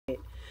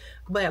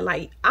but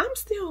like I'm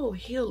still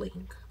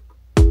healing.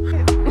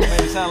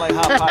 It sound like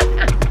hot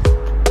pocket.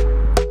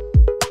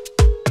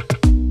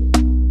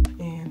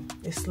 And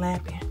it's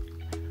slapping.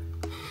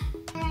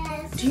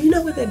 Do you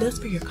know what that does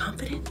for your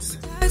confidence?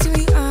 To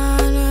be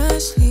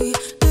honestly,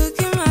 look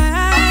in my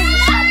eyes.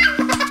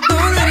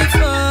 Don't let it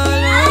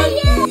fall on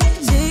me.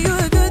 Say you're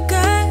a good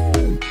guy.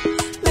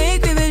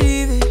 Make me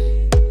believe it.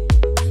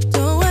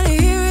 Don't wanna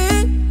hear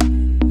it.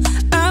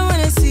 I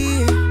wanna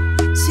see it.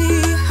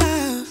 See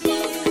how.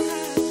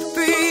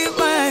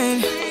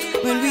 Rewind.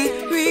 When we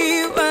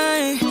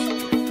rewind,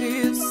 it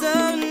feels so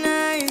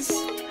nice.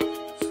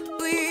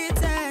 We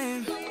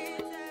time.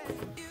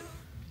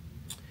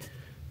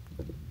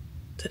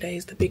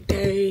 Today's the big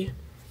day.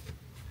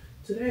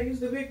 Today's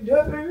the big day.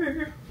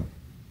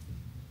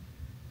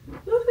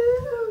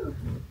 Woohoo!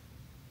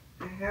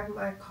 I have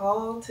my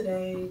call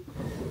today.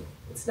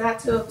 It's not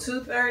till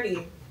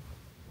 2:30.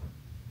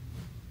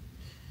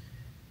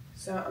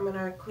 So I'm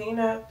gonna clean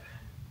up,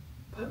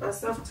 put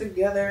myself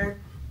together,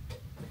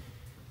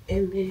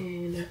 and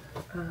then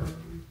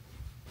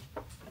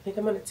I think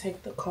I'm gonna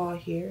take the call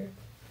here.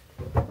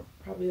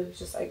 Probably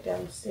just like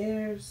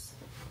downstairs.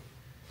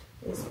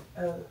 It's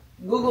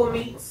Google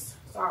Meets,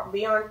 so I'll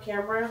be on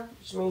camera,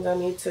 which means I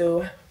need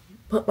to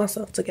put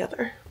myself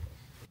together.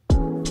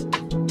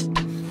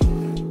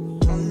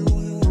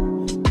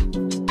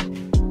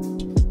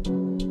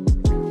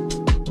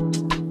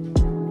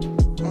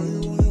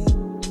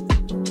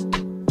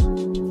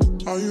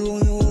 Are you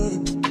on your way?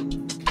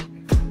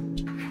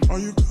 Are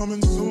you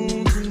coming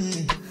soon to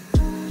me?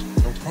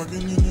 No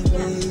parking in your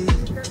way.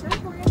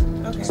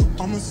 Okay. So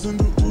I'ma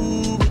send an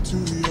Uber to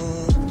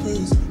your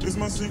place. It's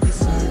my secret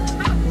safe.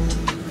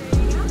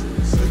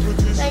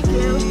 Thank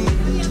you.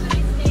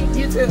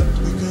 You too.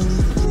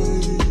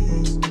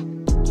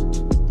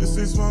 This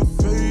is my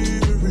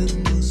favorite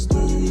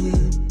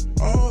mistake.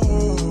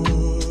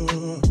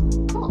 Oh,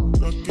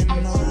 look in my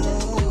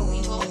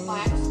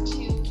eyes.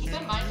 To keep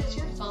in mind as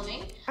you're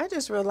filming. I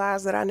just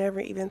realized that I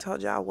never even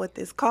told y'all what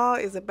this call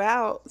is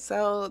about.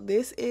 So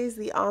this is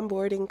the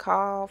onboarding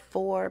call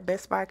for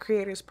BestBuy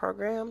Creators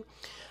program.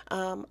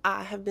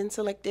 I have been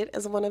selected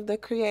as one of the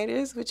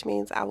creators, which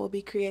means I will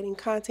be creating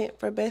content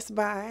for Best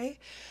Buy.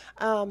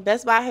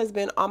 Best Buy has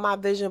been on my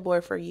vision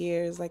board for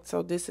years. Like,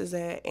 so this is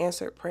an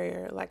answered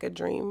prayer, like a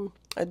dream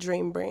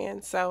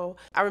brand. So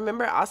I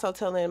remember also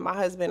telling my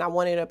husband I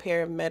wanted a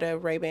pair of Meta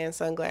Ray-Ban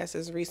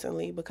sunglasses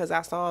recently because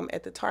I saw them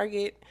at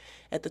Target.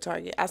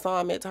 I saw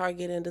them at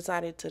Target and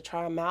decided to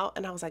try them out.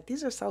 And I was like,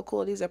 these are so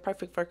cool. These are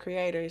perfect for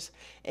creators.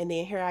 And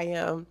then here I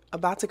am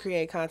about to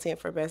create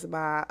content for Best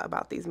Buy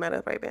about these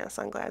Meta Ray-Ban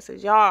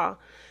sunglasses. Y'all,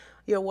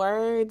 your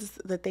words,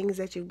 the things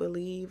that you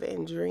believe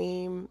and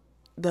dream,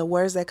 the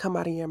words that come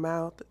out of your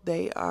mouth,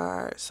 they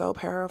are so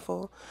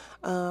powerful.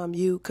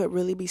 You could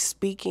really be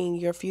speaking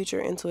your future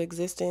into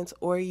existence,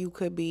 or you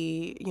could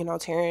be, you know,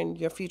 tearing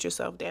your future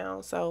self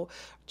down. So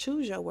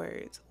choose your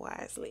words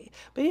wisely.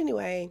 But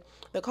anyway,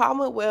 the call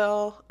went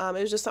well. It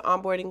was just an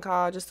onboarding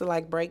call just to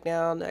like break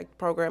down like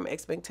program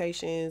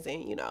expectations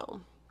and, you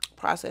know,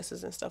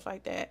 processes and stuff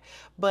like that.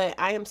 But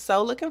I am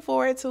so looking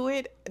forward to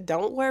it.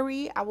 Don't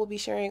worry. I will be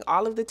sharing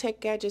all of the tech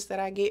gadgets that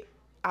I get.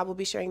 I will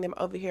be sharing them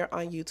over here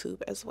on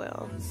YouTube as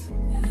well. It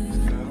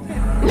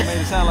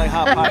made it sound like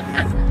hot pocket.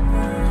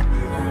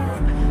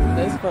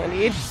 That's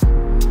funny.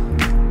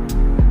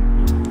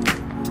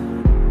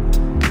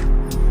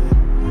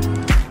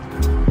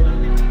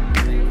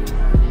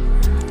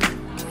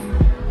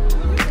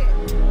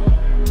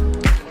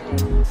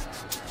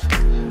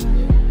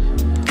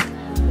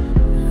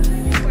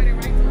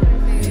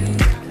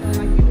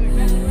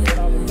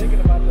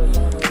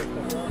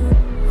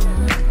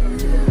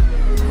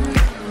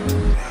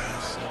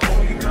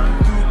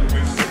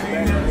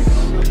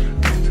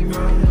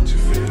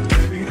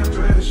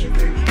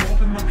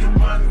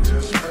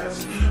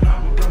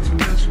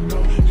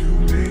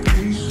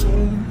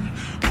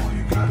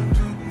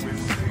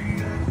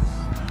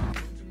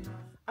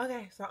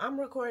 Okay, so I'm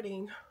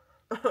recording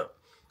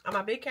on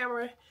my big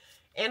camera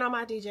and on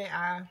my DJI.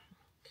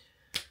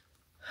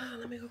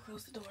 Let me go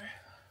close the door.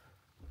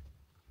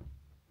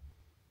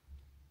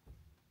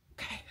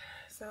 Okay,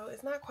 so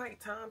it's not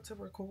quite time to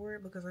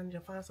record because I need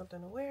to find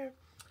something to wear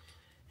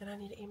and I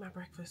need to eat my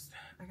breakfast.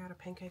 I got a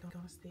pancake on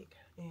a stick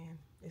and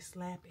it's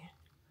slapping.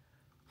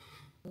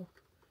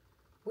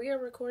 We are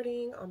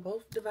recording on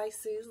both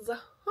devices.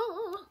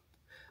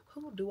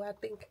 Who do I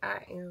think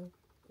I am?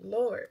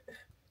 Lord.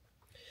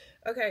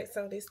 Okay,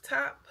 so this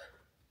top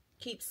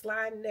keeps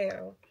sliding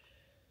down.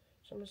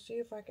 So I'm gonna see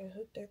if I can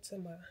hook that to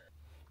my,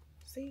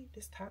 see,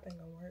 this top ain't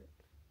gonna work.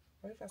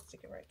 What if I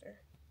stick it right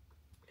there?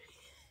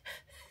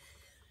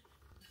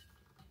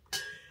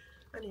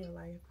 I need a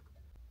light.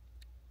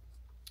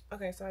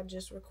 Okay, so I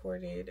just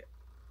recorded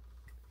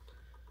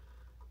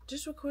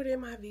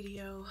my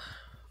video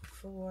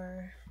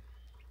for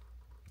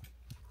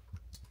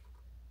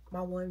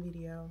my one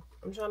video.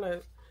 I'm trying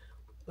to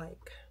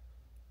like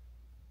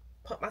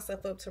pump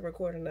myself up to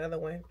record another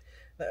one.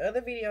 The other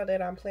video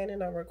that I'm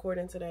planning on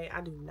recording today, I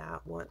do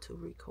not want to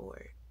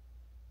record.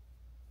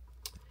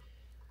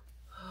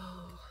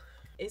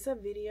 It's a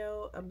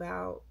video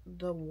about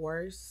the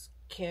worst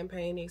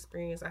campaign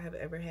experience I have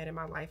ever had in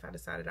my life. I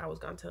decided I was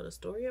gonna tell the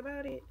story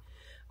about it,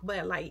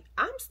 but like,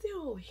 I'm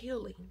still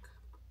healing.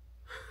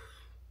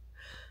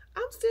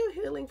 I'm still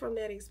healing from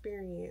that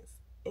experience,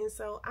 and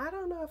so I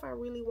don't know if I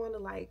really want to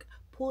like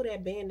pull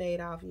that band-aid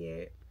off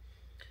yet,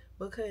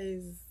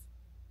 because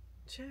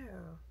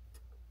child,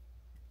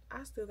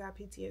 I still got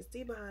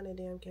PTSD behind the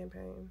damn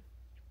campaign.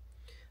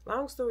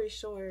 Long story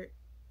short,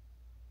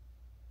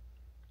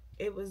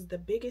 it was the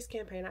biggest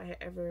campaign I had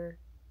ever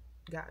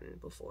gotten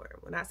before.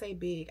 When I say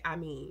big, I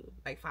mean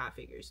like 5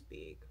 figures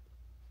big.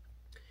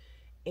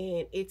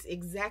 And it's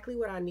exactly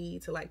what I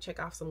need to like check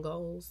off some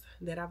goals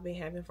that I've been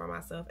having for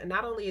myself. And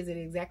not only is it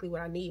exactly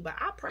what I need, but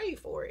I prayed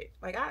for it.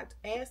 Like, I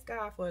asked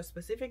God for a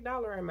specific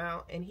dollar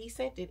amount, and he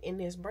sent it in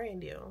this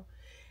brand deal.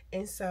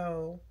 And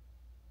so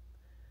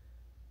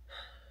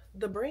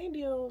the brand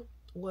deal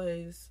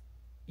was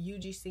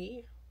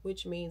UGC,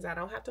 which means I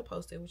don't have to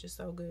post it, which is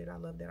so good. I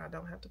love that I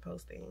don't have to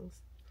post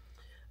things.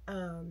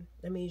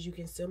 That means you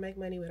can still make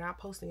money without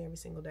posting every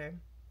single day.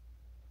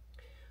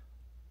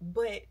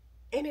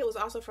 And it was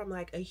also from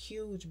like a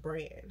huge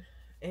brand.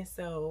 And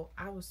so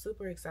I was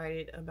super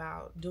excited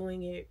about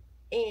doing it.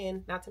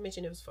 And not to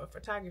mention, it was for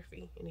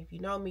photography. And if you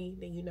know me,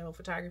 then you know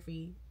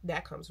photography,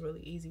 that comes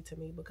really easy to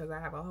me because I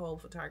have a whole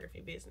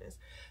photography business.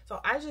 So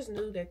I just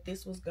knew that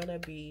this was gonna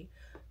be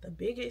the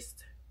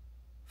biggest,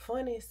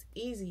 funnest,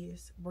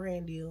 easiest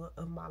brand deal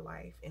of my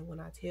life. And when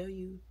I tell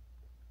you,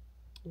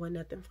 wasn't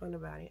nothing fun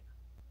about it.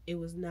 It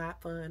was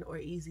not fun or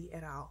easy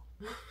at all.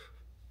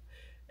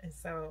 And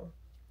so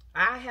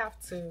I have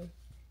to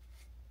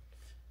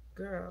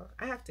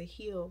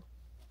heal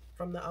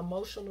from the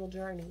emotional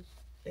journey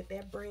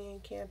that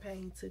brand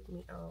campaign took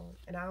me on.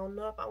 And I don't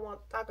know if I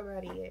want to talk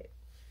about it yet.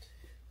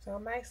 So I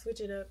might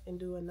switch it up and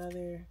do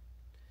another.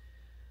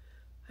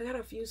 I got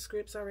a few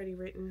scripts already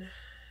written,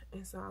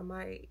 and so I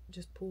might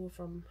just pull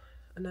from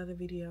another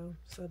video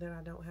so that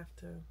I don't have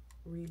to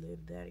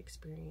relive that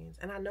experience.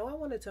 And I know I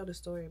want to tell the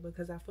story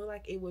because I feel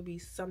like it would be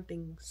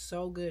something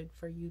so good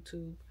for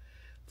YouTube,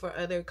 for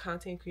other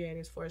content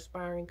creators, for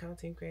aspiring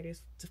content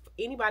creators, for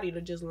anybody to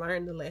just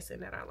learn the lesson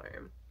that I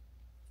learned.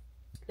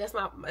 That's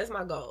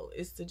my goal,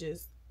 is to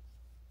just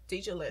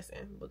teach a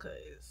lesson,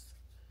 because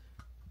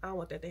I don't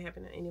want that to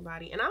happen to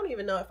anybody. And I don't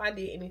even know if I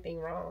did anything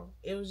wrong.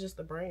 It was just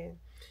the brand.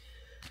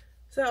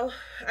 So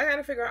I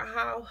gotta figure out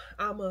how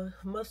I'm gonna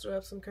muster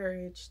up some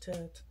courage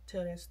to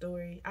tell that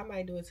story. I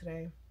might do it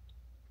today,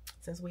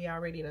 since we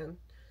already done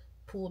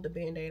pulled the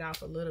band-aid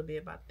off a little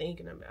bit by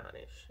thinking about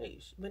it.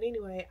 Sheesh. But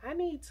anyway, I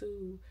need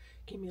to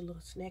give me a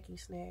little snacky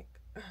snack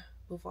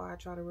before I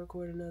try to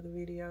record another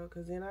video,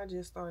 because then I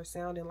just start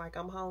sounding like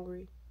I'm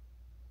hungry.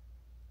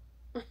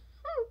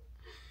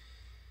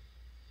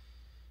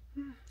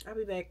 I'll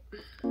be back.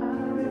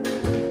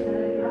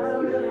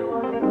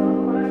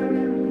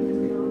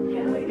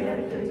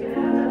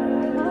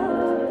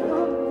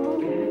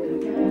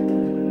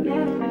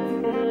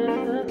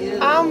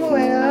 I'm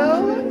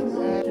well.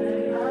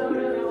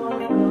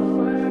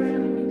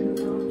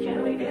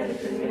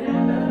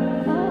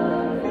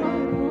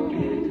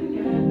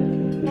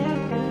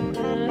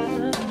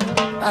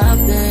 I've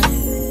been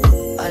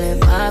all in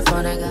my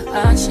phone, I got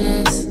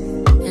options.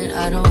 And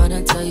I don't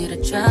wanna tell you to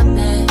drop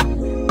it,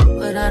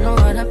 but I don't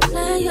wanna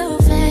play your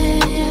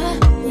fair.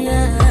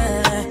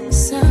 Yeah,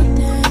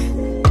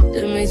 something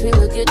that makes me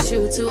look at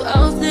you too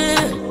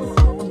often.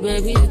 Oh,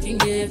 baby, you can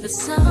give it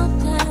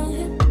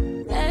something.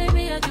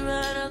 Baby, I can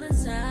run all the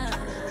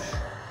time.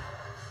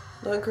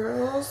 The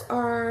girls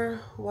are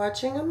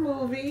watching a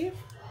movie.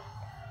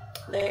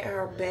 They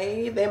are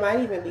bathed. They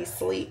might even be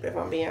asleep, if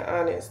I'm being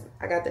honest.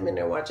 I got them in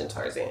there watching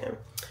Tarzan.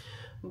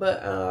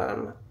 But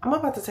I'm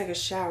about to take a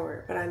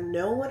shower. But I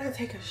know when I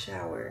take a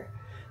shower,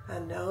 I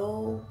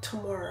know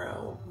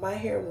tomorrow my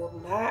hair will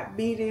not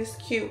be this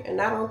cute.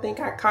 And I don't think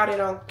I caught it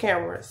on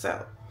camera.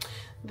 So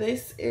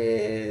this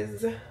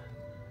is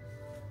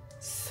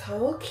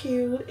so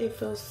cute. It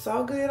feels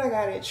so good. I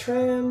got it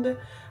trimmed.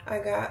 I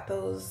got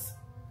those,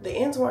 the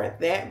ends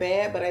weren't that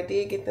bad, but I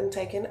did get them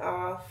taken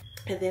off.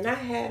 And then I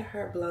had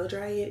her blow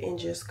dry it and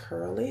just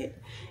curl it,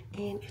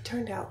 and it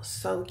turned out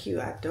so cute.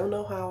 I don't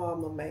know how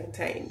I'm gonna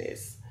maintain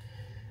this.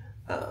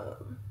 I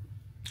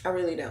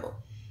really don't.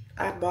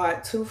 I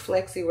bought 2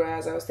 flexi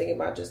rods. I was thinking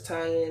about just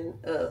tying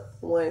up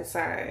one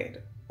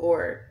side,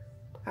 or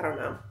I don't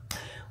know.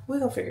 We're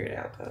gonna figure it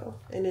out though.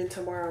 And then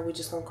tomorrow we're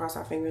just gonna cross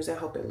our fingers and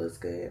hope it looks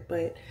good.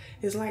 But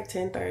it's like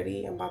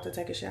 10:30. I'm about to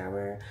take a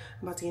shower.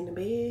 I'm about to get into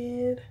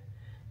bed,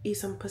 eat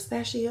some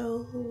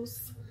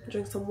pistachios,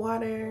 drink some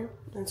water,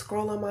 and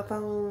scroll on my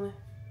phone.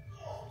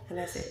 And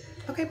that's it.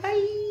 Okay,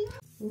 bye.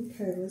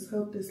 Okay, let's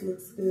hope this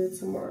looks good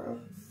tomorrow.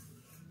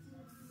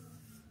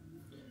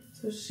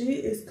 So she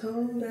is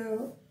combed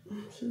out.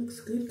 She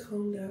looks good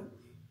combed out.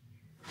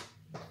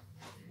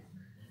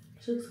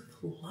 She looks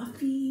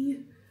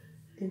fluffy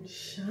and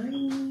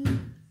shiny.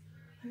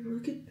 Like,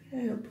 look at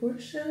that.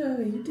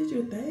 Porschea, you did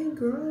your thing,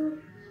 girl.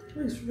 It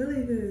looks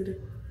really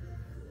good.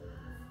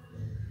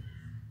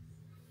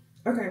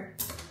 Okay.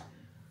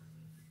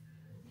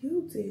 You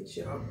You did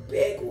your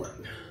big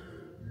one.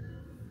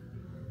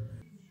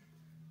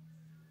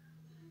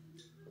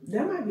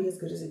 That might be as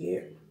good as it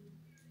gets.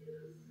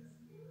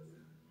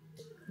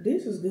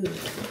 This is good.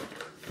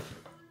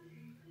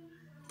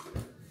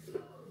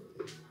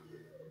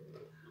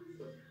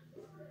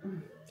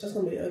 That's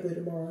gonna be ugly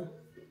tomorrow.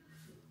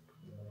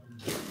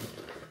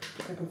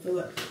 I can feel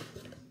it.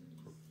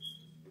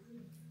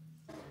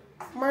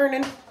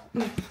 Morning.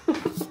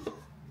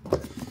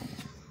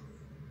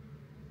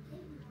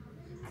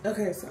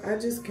 Okay, so I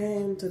just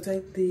came to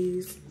take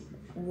these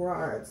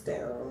rods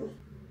down.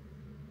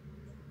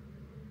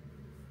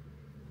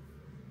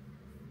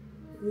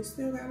 We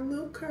still got a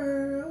little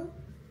curl.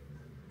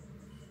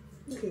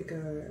 Look at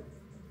God.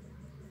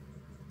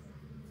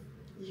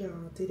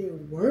 Y'all, did it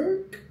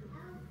work?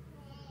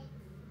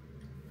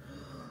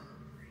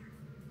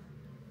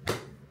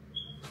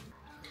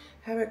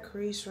 Have a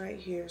crease right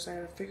here, so I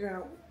gotta figure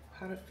out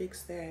how to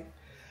fix that.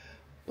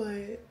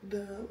 But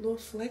the little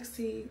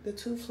flexi, the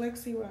two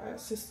flexi rod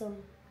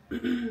system,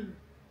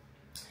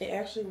 it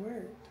actually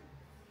worked.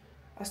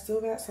 I still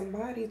got some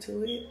body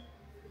to it.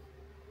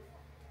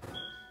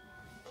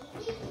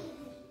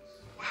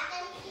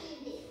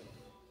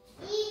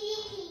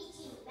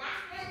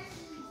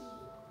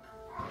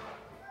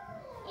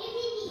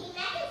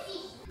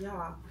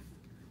 Y'all,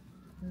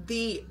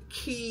 the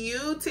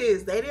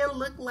cutest. They didn't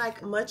look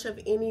like much of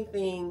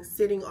anything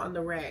sitting on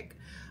the rack,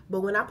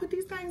 but when I put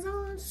these things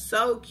on,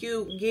 so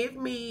cute. Give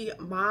me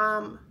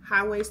mom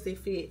high-waisted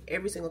fit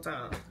every single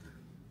time.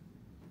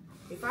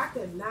 If I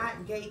could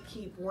not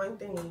gatekeep one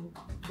thing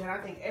that I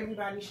think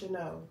everybody should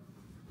know,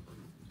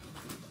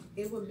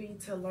 it would be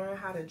to learn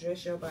how to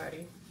dress your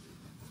body.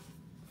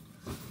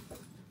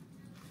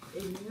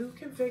 If you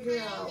can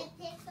figure out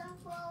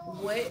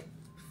what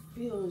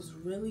feels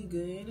really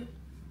good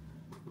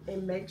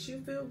and makes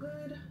you feel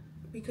good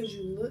because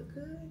you look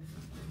good,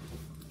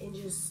 and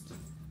just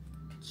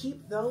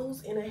keep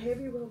those in a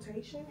heavy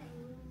rotation.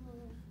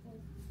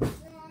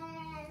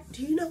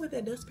 Do you know what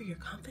that does for your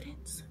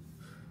confidence?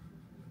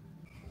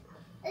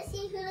 Let's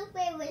see who the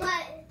favorite.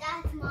 What?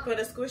 That's mom. For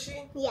the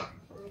squishy? Yeah.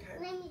 Okay.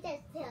 Let me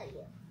just tell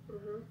you.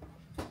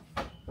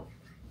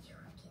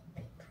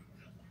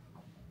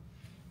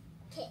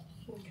 Okay.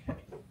 Okay.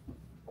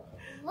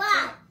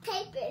 Rock,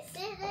 paper,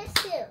 scissors,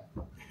 shoe.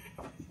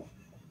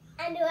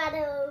 I know how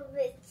to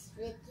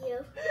with you.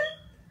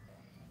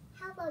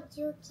 How about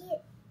you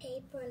get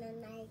paper and a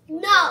knife?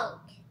 No.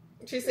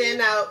 She said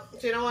no.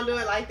 She don't want to do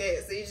it like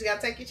that. So you just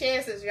gotta take your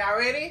chances. Y'all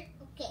ready?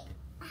 Okay.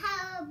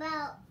 How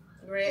about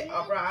Red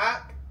or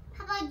rock?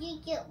 How about you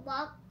get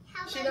rock?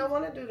 She don't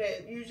want to do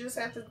that. You just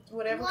have to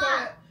whatever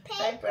Rock,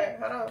 color. paper.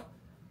 Hold on.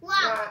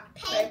 Rock,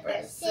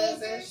 paper,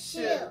 scissors,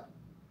 shoe.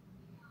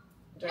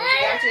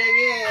 Got you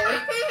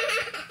again.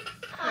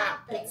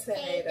 Hot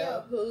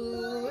potato.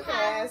 Who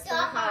has the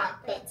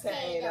hot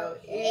potato?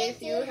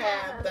 If you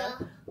have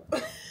the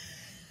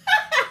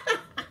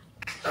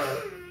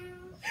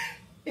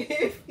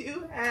if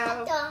you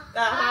have the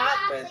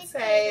hot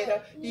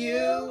potato,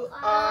 you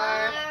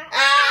are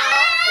out.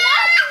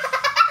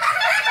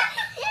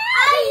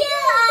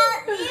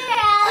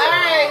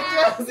 Alright,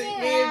 Josie,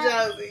 me and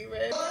Josie,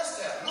 man.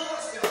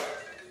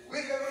 We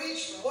have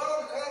reached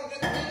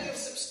 100 million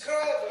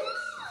subscribers.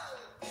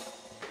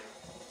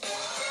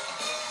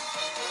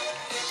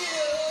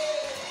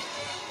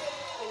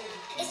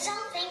 It's all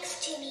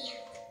thanks to me.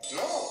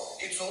 No,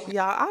 it's all.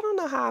 Y'all, I don't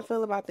know how I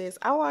feel about this.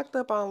 I walked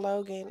up on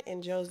Logan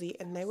and Josie,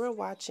 and they were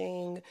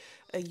watching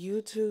a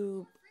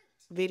YouTube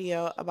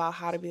video about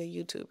how to be a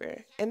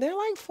YouTuber. And they're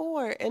like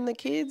 4, and the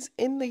kids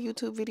in the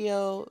YouTube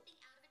video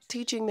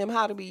teaching them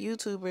how to be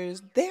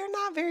YouTubers, they're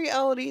not very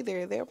old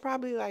either. They're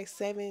probably like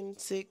 7,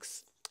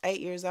 6, 8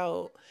 years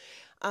old.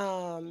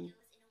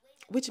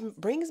 Which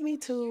brings me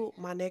to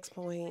my next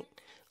point.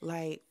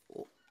 Like,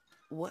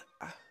 what?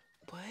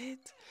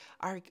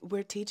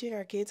 We're teaching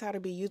our kids how to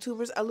be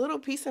YouTubers. A little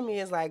piece of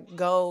me is like,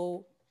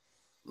 go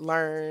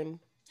learn,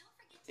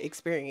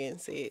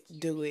 experience it,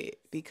 do it,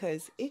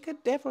 because it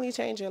could definitely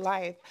change your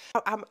life.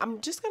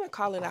 I'm just gonna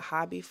call it a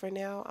hobby for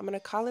now. I'm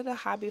gonna call it a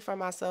hobby for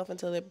myself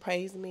until it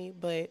pays me.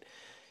 But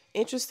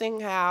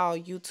interesting how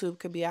YouTube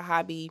could be a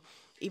hobby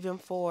even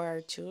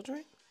for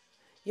children.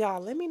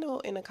 Y'all, let me know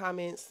in the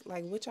comments,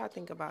 like, what y'all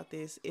think about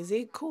this. Is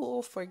it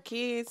cool for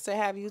kids to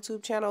have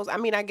YouTube channels? I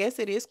mean, I guess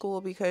it is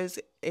cool, because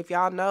if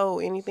y'all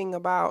know anything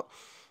about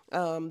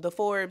the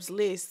Forbes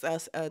list, a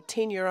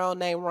 10-year-old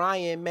named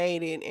Ryan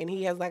made it, and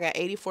he has like an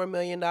 $84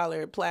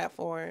 million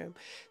platform.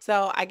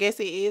 So I guess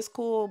it is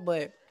cool,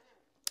 but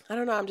I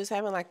don't know. I'm just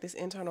having like this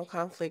internal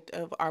conflict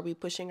of, are we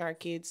pushing our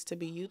kids to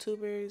be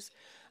YouTubers?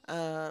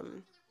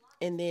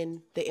 And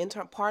then the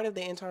part of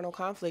the internal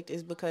conflict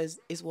is because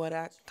it's what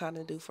I kind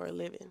of do for a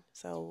living.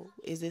 So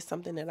is this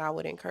something that I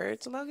would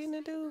encourage Logan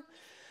to do?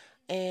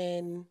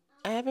 And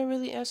I haven't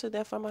really answered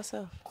that for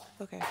myself.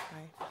 Okay,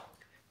 bye.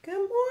 Good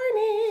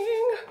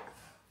morning.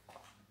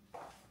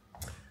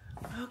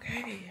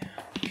 Okay.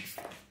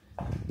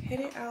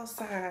 Headed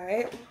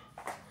outside.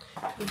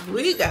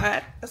 We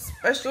got a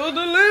special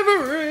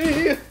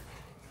delivery.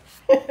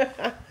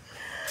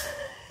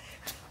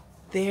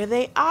 There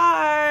they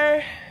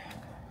are.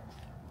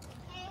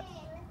 Hey,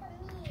 look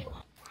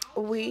at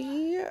me.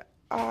 We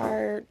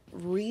are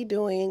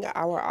redoing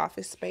our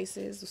office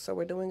spaces, so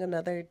we're doing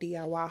another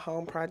DIY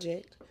home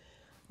project.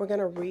 We're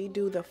gonna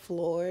redo the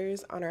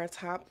floors on our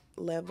top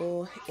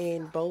level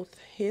in both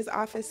his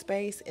office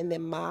space and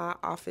then my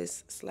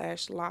office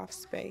slash loft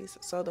space.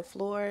 So the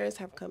floors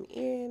have come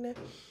in,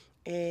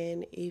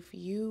 and if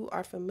you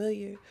are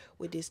familiar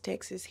with this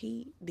Texas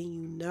heat, then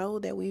you know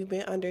that we've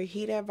been under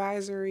heat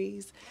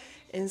advisories.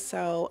 And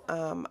so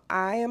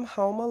I am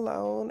home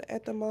alone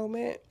at the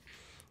moment,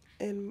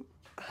 and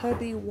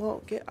hubby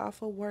won't get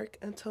off of work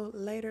until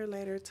later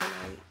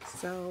tonight.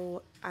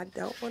 So I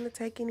don't want to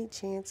take any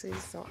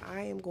chances. So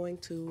I am going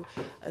to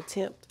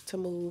attempt to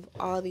move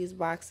all these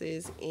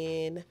boxes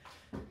in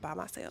by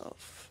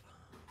myself.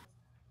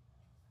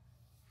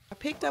 I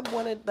picked up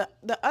one of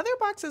the other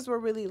boxes were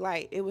really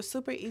light. It was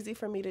super easy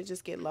for me to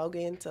just get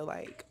Logan to,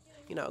 like,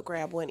 you know,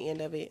 grab one end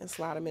of it and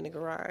slide them in the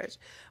garage.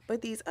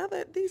 But these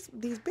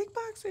big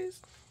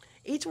boxes,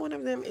 each one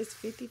of them is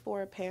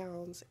 54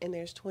 pounds and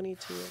there's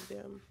 22 of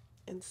them.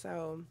 And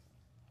so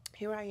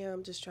here I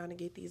am just trying to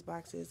get these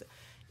boxes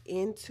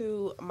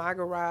into my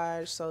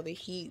garage so the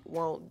heat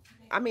won't,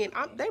 I mean,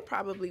 they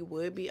probably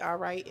would be all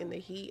right in the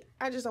heat.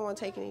 I just don't want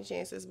to take any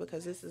chances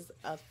because this is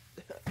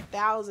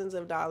thousands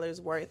of dollars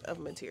worth of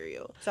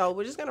material. So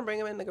we're just going to bring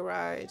them in the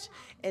garage.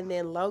 And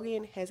then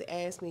Logan has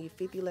asked me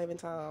 11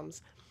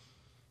 times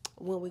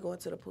when we go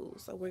into the pool.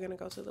 So we're going to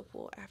go to the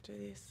pool after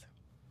this.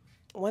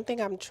 One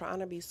thing I'm trying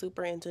to be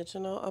super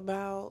intentional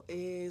about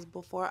is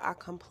before I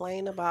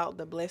complain about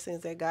the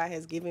blessings that God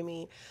has given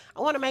me, I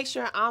want to make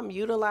sure I'm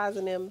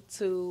utilizing them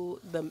to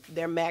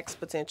their max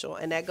potential.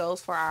 And that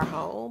goes for our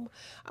home.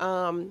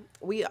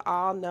 We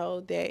all know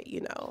that, you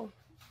know,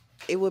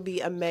 it would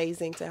be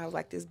amazing to have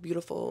like this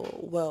beautiful,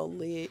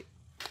 well-lit,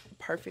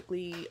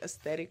 perfectly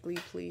aesthetically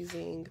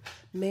pleasing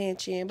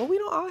mansion, but we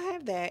don't all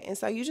have that. And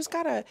so you just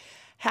gotta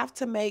have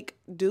to make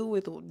do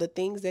with the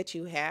things that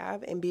you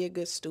have and be a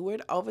good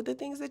steward over the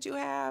things that you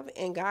have.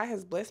 And God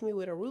has blessed me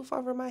with a roof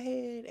over my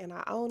head, and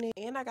I own it,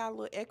 and I got a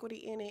little equity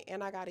in it,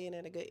 and I got in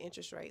at a good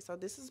interest rate. So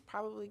this is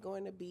probably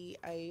going to be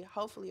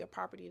hopefully a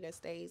property that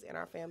stays in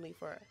our family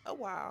for a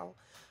while,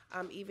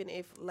 even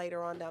if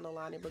later on down the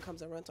line it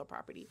becomes a rental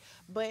property.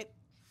 But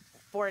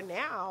for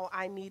now,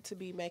 I need to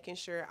be making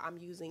sure I'm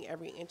using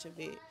every inch of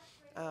it.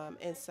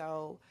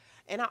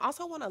 And I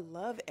also want to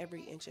love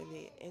every inch of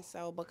it. And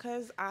so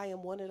because I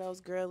am one of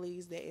those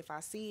girlies that if I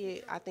see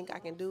it, I think I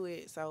can do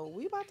it. So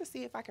we about to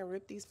see if I can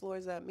rip these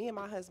floors up. Me and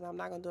my husband, I'm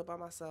not going to do it by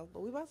myself,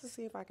 but we about to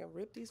see if I can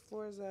rip these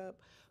floors up,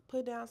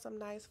 put down some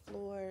nice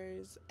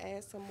floors,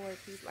 add some more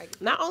pieces.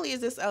 Like, not only is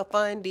this a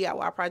fun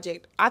DIY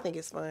project, I think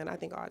it's fun. I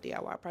think all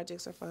DIY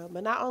projects are fun.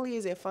 But not only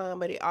is it fun,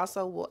 but it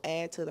also will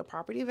add to the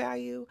property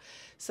value.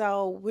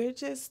 So we're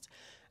just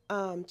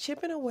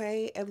chipping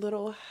away at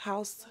little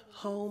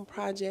home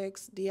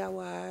projects,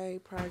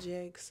 DIY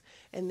projects,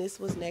 and this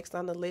was next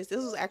on the list.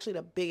 This was actually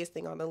the biggest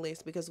thing on the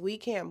list because we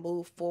can't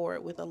move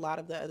forward with a lot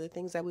of the other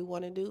things that we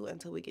want to do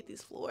until we get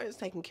these floors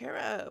taken care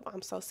of.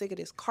 I'm so sick of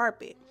this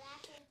carpet.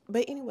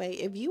 But anyway,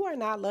 if you are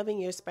not loving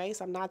your space,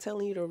 I'm not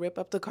telling you to rip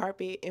up the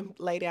carpet and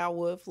lay down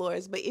wood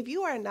floors, but if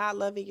you are not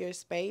loving your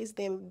space,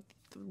 then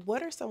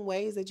what are some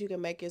ways that you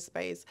can make your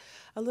space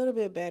a little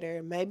bit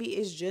better? Maybe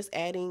it's just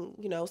adding,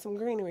 you know, some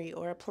greenery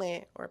or a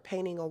plant or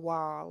painting a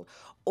wall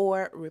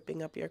or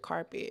ripping up your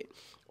carpet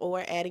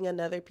or adding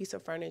another piece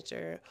of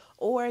furniture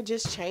or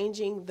just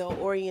changing the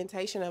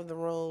orientation of the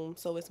room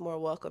so it's more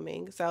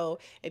welcoming. So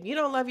if you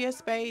don't love your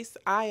space,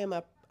 I am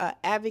a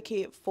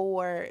advocate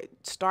for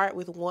start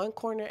with one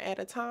corner at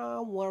a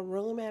time, one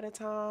room at a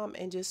time,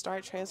 and just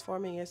start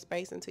transforming your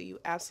space until you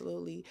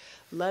absolutely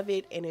love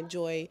it and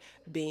enjoy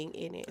being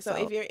in it. So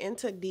if you're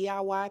into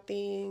DIY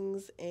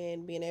things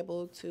and being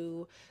able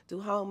to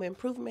do home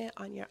improvement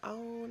on your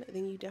own,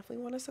 then you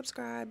definitely want to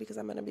subscribe because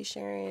I'm going to be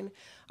sharing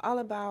all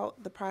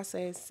about the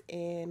process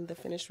and the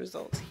finished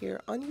results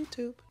here on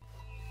YouTube.